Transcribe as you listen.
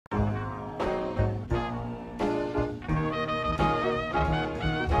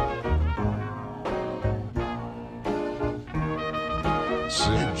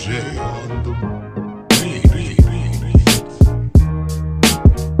CJ on the beat.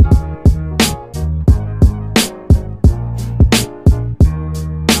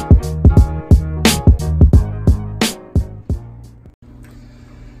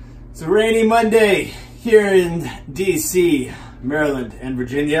 It's a rainy Monday here in DC, Maryland, and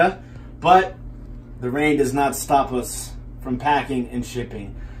Virginia, but the rain does not stop us from packing and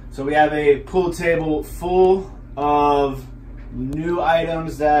shipping. So we have a pool table full of new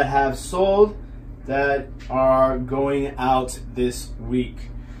items that have sold that are going out this week.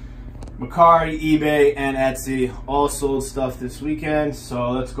 Mercari, eBay, and Etsy all sold stuff this weekend,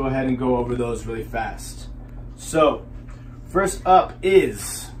 so let's go ahead and go over those really fast. So first up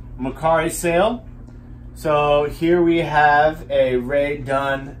is Mercari sale. So here we have a Ray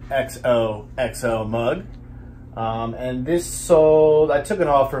Dunn XO mug. And this sold, I took an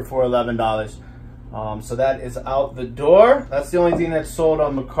offer for $11. So that is out the door. That's the only thing that's sold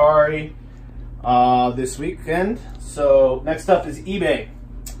on Mercari this weekend. So next up is eBay.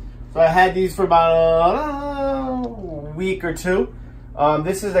 So I had these for about a week or two.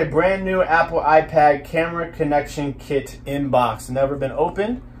 This is a brand new Apple iPad camera connection kit in box, never been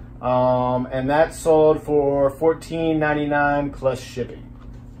opened. And that sold for $14.99 plus shipping.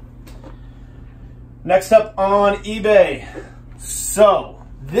 Next up on eBay. So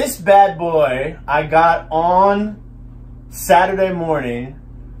this bad boy I got on Saturday morning,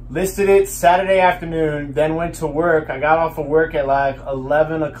 listed it Saturday afternoon, then went to work. I got off of work at like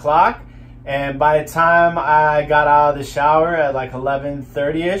 11 o'clock, and by the time I got out of the shower at like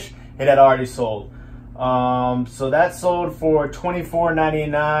 11:30ish, it had already sold. So that sold for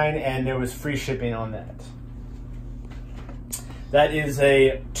 $24.99, and there was free shipping on that. That is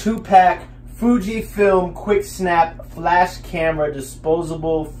a 2-pack Fujifilm Quick Snap flash camera,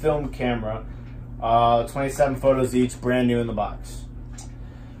 disposable film camera. 27 photos each, brand new in the box.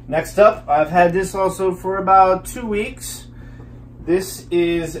 Next up, I've had this also for about 2 weeks. This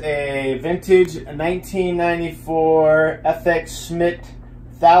is a vintage 1994 FX Schmidt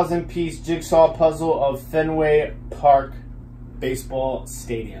 1,000-piece jigsaw puzzle of Fenway Park Baseball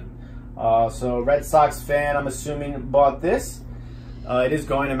Stadium. So Red Sox fan, I'm assuming, bought this. It is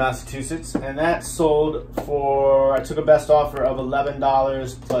going to Massachusetts, and that sold for, I took a best offer of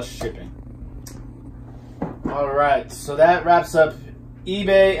 $11 plus shipping. All right, so that wraps up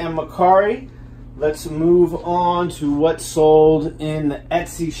eBay and Mercari. Let's move on to what sold in the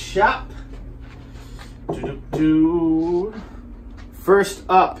Etsy shop. First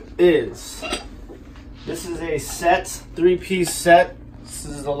up is, this is a set, 3-piece set. This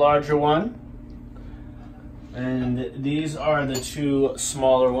is the larger one. And these are the 2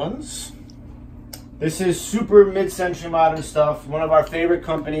 smaller ones. This is super mid-century modern stuff. One of our favorite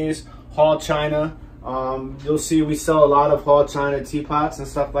companies, Hall China. You'll see we sell a lot of Hall China teapots and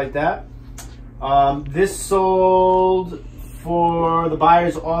stuff like that. This sold for the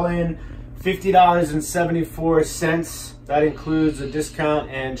buyers all in $50.74. That includes a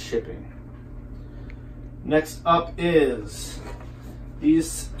discount and shipping. Next up is,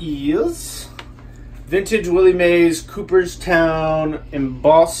 this is vintage Willie Mays Cooperstown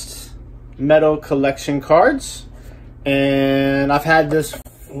embossed metal collection cards. And I've had this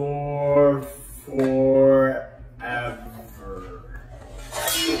for forever.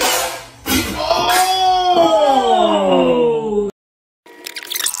 Oh!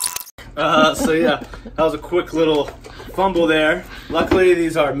 So yeah, that was a quick little fumble there. Luckily,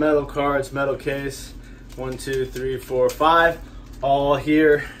 these are metal cards, metal case. 1, 2, 3, 4, 5, all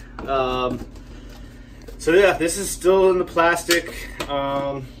here. So yeah, this is still in the plastic.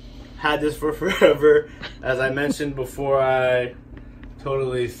 Had this for forever. As I mentioned before, I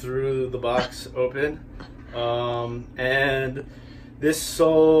totally threw the box open. And this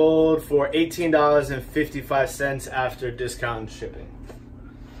sold for $18.55 after discount and shipping.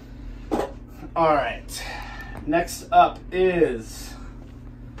 All right, next up is,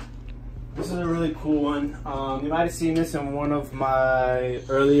 this is a really cool one. You might have seen this in one of my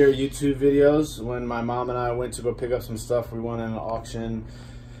earlier YouTube videos when my mom and I went to go pick up some stuff. We won in an auction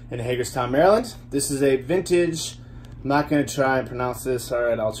in Hagerstown, Maryland. This is a vintage, I'm not going to try and pronounce this. All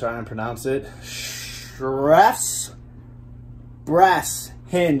right, I'll try and pronounce it. Brass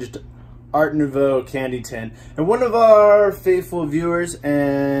hinged Art Nouveau candy tin. And one of our faithful viewers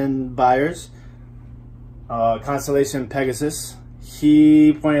and buyers, Constellation Pegasus,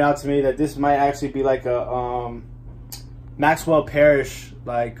 he pointed out to me that this might actually be like a Maxwell Parrish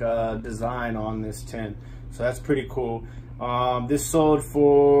like design on this tin. So that's pretty cool. This sold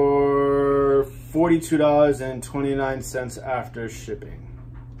for $42.29 after shipping.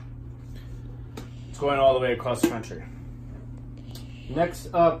 It's going all the way across the country. Next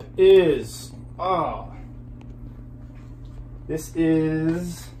up is, this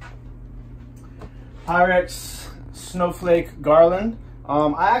is pyrex snowflake garland.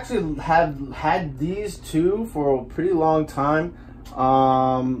 I actually have had these two for a pretty long time,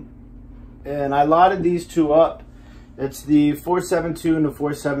 and I lotted these two up. It's the 472 and the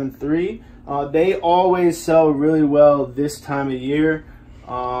 473. They always sell really well this time of year.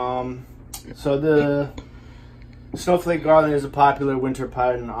 So the snowflake garland is a popular winter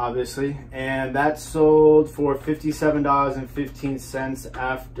pattern, obviously, and that sold for $57.15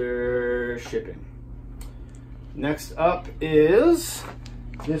 after shipping. Next up is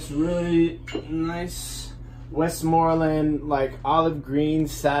this really nice Westmoreland like olive green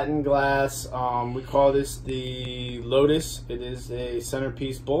satin glass. We call this the Lotus. It is a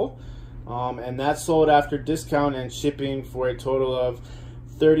centerpiece bowl, and that sold after discount and shipping for a total of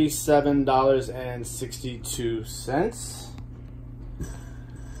 $37.62.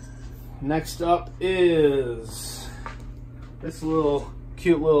 Next up is this little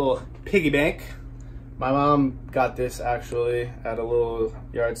cute little piggy bank. My mom got this actually at a little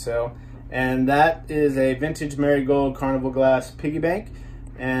yard sale, and that is a vintage marigold carnival glass piggy bank,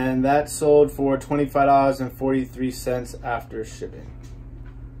 and that sold for $25.43 after shipping.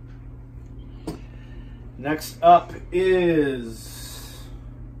 Next up is,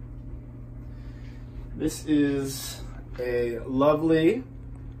 this is a lovely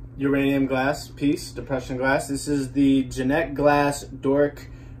uranium glass piece, depression glass. This is the Jeanette Glass Dork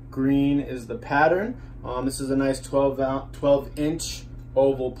Green is the pattern. This is a nice 12-inch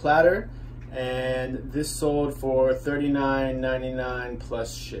oval platter, and this sold for $39.99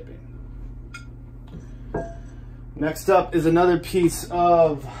 plus shipping. Next up is another piece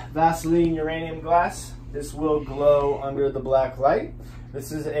of Vaseline uranium glass. This will glow under the black light.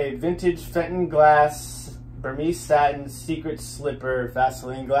 This is a vintage Fenton glass Burmese satin secret slipper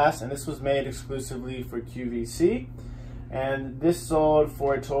Vaseline glass, and this was made exclusively for QVC. And this sold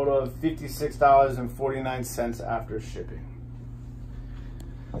for a total of $56.49 after shipping.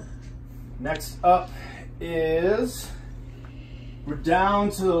 Next up is, we're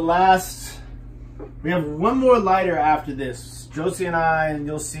down to the last, we have one more lighter after this. Josie and I, and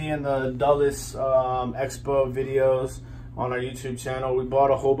you'll see in the Dulles Expo videos on our YouTube channel, we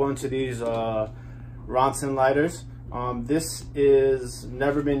bought a whole bunch of these Ronson lighters. This is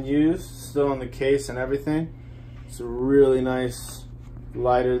never been used, still in the case and everything. It's a really nice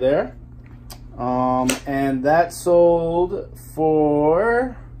lighter there. And that sold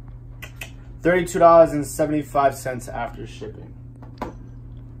for $32.75 after shipping.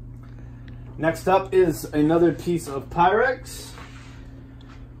 Next up is another piece of pyrex.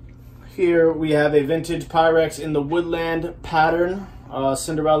 Here we have a vintage pyrex in the woodland pattern,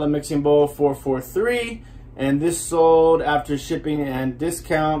 Cinderella mixing bowl 443, and this sold after shipping and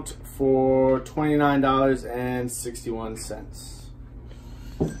discount for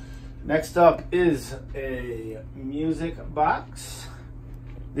 $29.61. Next up is a music box.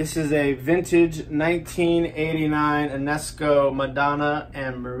 This is a vintage 1989 UNESCO Madonna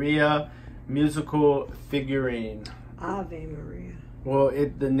and Maria musical figurine. Ave Maria. Well,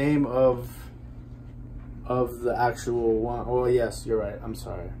 the name of the actual one. Oh yes, you're right. I'm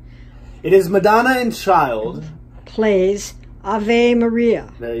sorry. It is Madonna and Child Plays Ave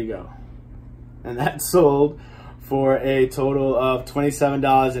Maria. There you go. And that sold for a total of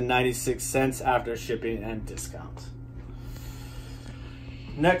 $27.96 after shipping and discount.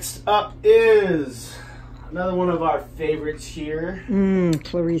 Next up is another one of our favorites here.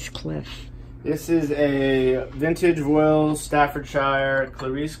 Clarice Cliff. This is a vintage Royal Staffordshire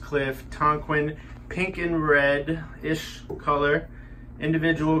Clarice Cliff Tonquin pink and red-ish color,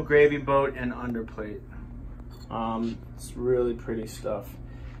 individual gravy boat and underplate. It's really pretty stuff.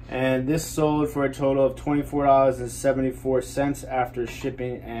 And this sold for a total of $24.74 after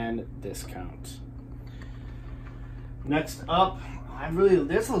shipping and discount. Next up,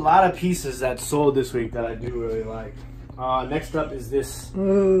 there's a lot of pieces that sold this week that I do really like. Next up is this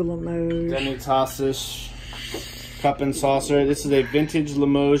Limoges demi-tasse cup and saucer. This is a vintage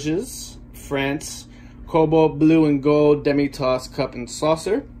Limoges, France, cobalt blue and gold demi-tasse cup and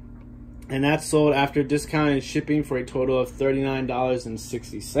saucer. And that sold after discount and shipping for a total of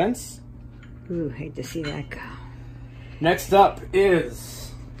 $39.60. Ooh, hate to see that go. Next up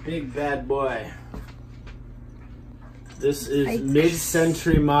is big bad boy. This is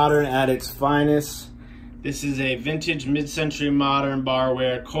mid-century modern at its finest. This is a vintage mid-century modern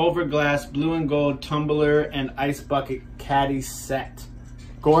barware Culver glass blue and gold tumbler and ice bucket caddy set.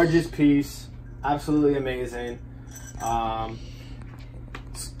 Gorgeous piece, absolutely amazing.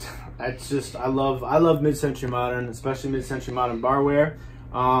 It's just, I love mid-century modern, especially mid-century modern barware.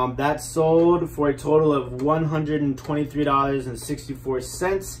 That sold for a total of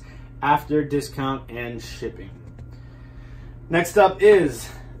 $123.64 after discount and shipping. Next up is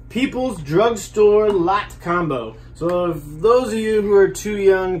People's Drugstore Lot Combo. So if those of you who are too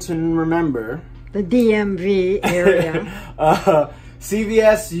young to remember, The DMV area.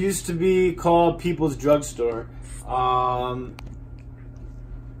 CVS used to be called People's Drugstore.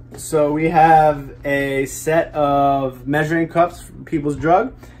 So we have a set of measuring cups from People's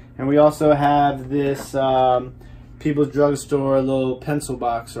Drug, and we also have this People's Drugstore little pencil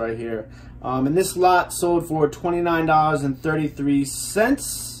box right here. And this lot sold for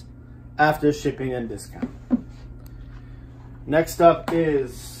 $29.33 after shipping and discount. Next up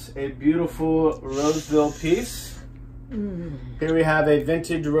is a beautiful Roseville piece. Here we have a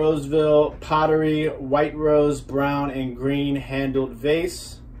vintage Roseville pottery, white rose, brown, and green handled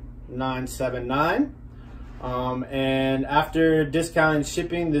vase, $9.79. And after discount and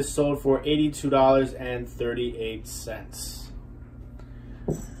shipping, this sold for $82.38.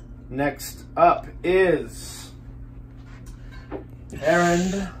 Next up is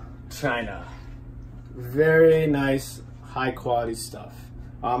Heron China. Very nice, high quality stuff.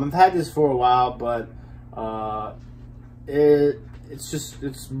 I've had this for a while, but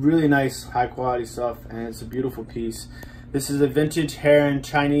it's really nice, high quality stuff, and it's a beautiful piece. This is a vintage Heron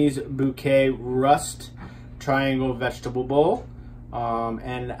Chinese bouquet rust triangle vegetable bowl.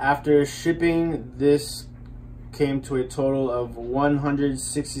 And after shipping, this came to a total of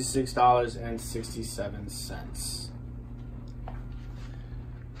 $166.67.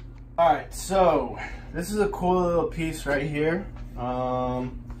 All right, so this is a cool little piece right here.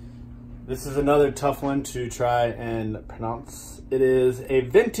 This is another tough one to try and pronounce. It is a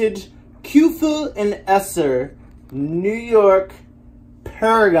vintage Kufel and Esser New York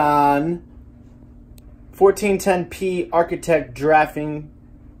Paragon 1410p Architect Drafting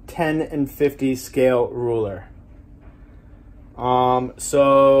 10 and 50 scale ruler.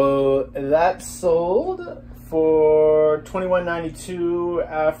 So that sold for $21.92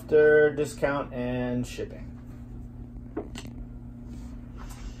 after discount and shipping.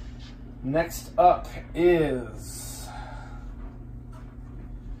 Next up is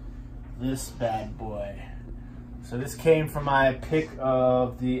this bad boy. So this came from my pick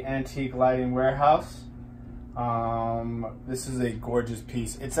of the Antique Lighting Warehouse. This is a gorgeous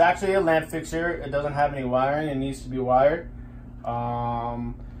piece. It's actually a lamp fixture. It doesn't have any wiring. It needs to be wired.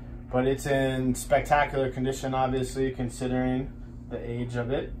 But it's in spectacular condition, obviously, considering the age of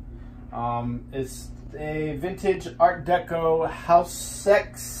it. It's a vintage Art Deco house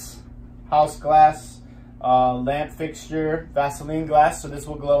glass lamp fixture, Vaseline glass, so this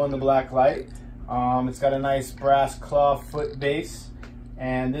will glow in the black light. It's got a nice brass claw foot base,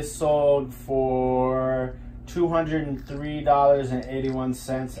 and this sold for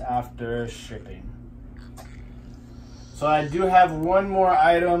 $203.81 after shipping. So I do have one more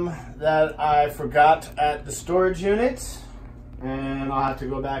item that I forgot at the storage unit, and I'll have to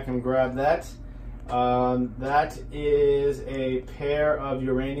go back and grab that. That is a pair of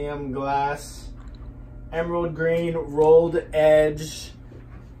uranium glass, emerald green rolled edge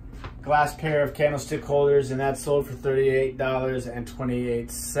glass pair of candlestick holders, and that sold for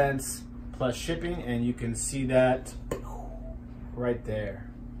 $38.28 plus shipping, and you can see that right there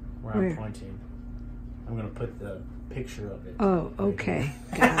where I'm pointing. I'm gonna put the picture of it. Oh, okay.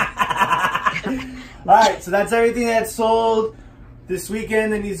 Got it. All right, so that's everything that sold this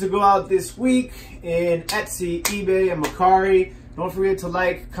weekend that needs to go out this week in Etsy, eBay, and Mercari. Don't forget to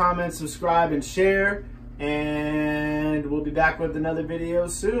like, comment, subscribe, and share. And we'll be back with another video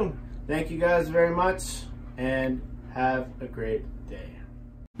soon. Thank you guys very much, and have a great day.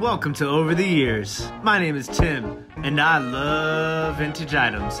 Welcome to Over the Years. My name is Tim, and I love vintage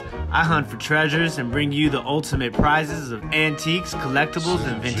items. I hunt for treasures and bring you the ultimate prizes of antiques, collectibles,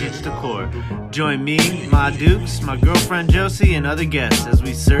 and vintage decor. Join me, my dukes, my girlfriend Josie, and other guests as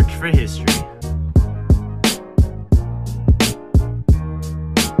we search for history.